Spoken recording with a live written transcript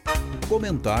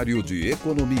Comentário de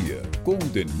Economia, com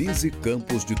Denise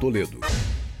Campos de Toledo.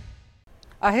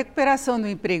 A recuperação do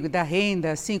emprego e da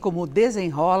renda, assim como o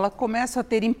Desenrola, começa a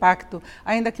ter impacto,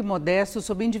 ainda que modesto,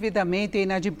 sobre endividamento e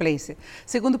inadimplência.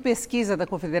 Segundo pesquisa da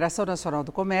Confederação Nacional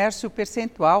do Comércio, o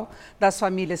percentual das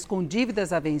famílias com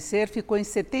dívidas a vencer ficou em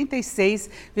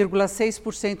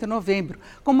 76,6% em novembro,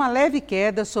 com uma leve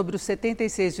queda sobre os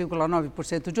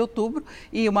 76,9% de outubro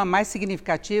e uma mais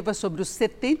significativa sobre os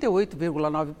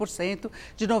 78,9%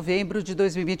 de novembro de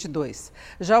 2022.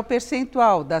 Já o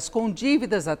percentual das com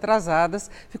dívidas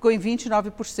atrasadas ficou em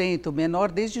 29%,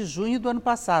 menor desde junho do ano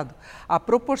passado. A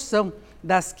proporção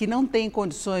das que não têm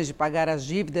condições de pagar as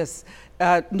dívidas,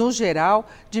 no geral,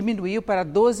 diminuiu para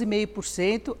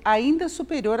 12,5%, ainda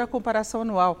superior à comparação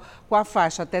anual, com a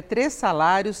faixa até 3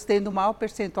 salários tendo o maior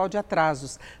percentual de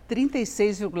atrasos,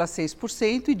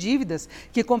 36,6%, e dívidas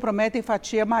que comprometem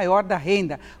fatia maior da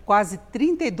renda, quase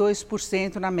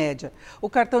 32% na média. O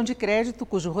cartão de crédito,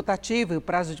 cujo rotativo e o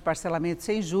prazo de parcelamento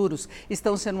sem juros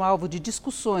estão sendo alvo de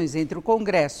discussões entre o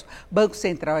Congresso, Banco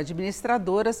Central e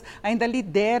administradoras, ainda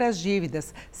lidera as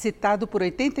dívidas, citado por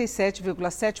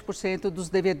 87,7% dos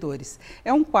devedores.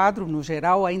 É um quadro, no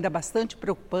geral, ainda bastante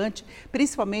preocupante,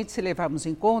 principalmente se levarmos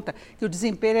em conta que o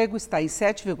desemprego está em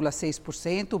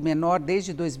 7,6%, o menor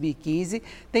desde 2015,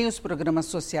 tem os programas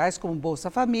sociais como Bolsa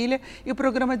Família e o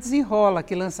programa Desenrola,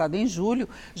 que, lançado em julho,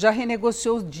 já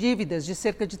renegociou dívidas de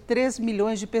cerca de 3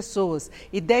 milhões de pessoas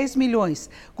e 10 milhões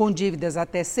com dívidas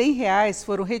até R$ 100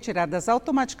 foram retiradas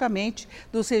automaticamente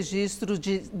dos registros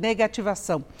de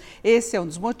negativação. Esse é um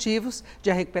dos motivos de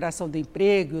a recuperação do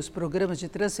emprego e os programas de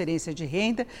transferência de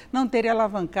renda não terem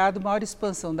alavancado maior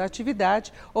expansão da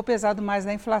atividade ou pesado mais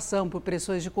na inflação por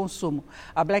pressões de consumo.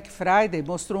 A Black Friday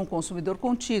mostrou um consumidor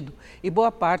contido e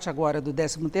boa parte agora do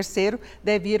 13º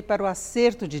deve ir para o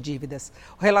acerto de dívidas.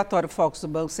 O relatório Focus do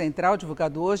Banco Central,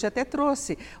 divulgado hoje, até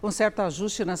trouxe um certo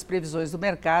ajuste nas previsões do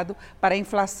mercado para a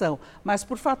inflação, mas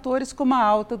por fatores como a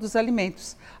alta dos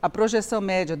alimentos. A projeção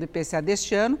média do IPCA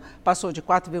deste ano passou de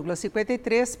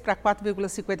 4,53% para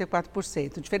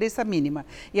 4,54%, diferença mínima,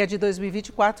 e a de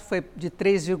 2024 foi de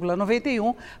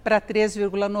 3,91% para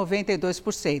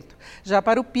 3,92%. Já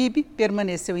para o PIB,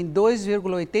 permaneceu em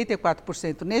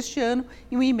 2,84% neste ano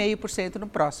e 1,5% no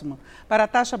próximo. Para a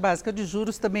taxa básica de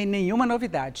juros, também nenhuma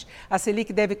novidade. A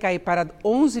Selic deve cair para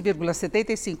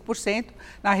 11,75%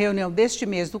 na reunião deste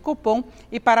mês do Copom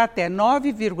e para até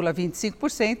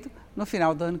 9,25% no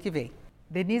final do ano que vem.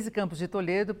 Denise Campos de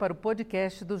Toledo para o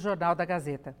podcast do Jornal da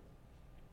Gazeta.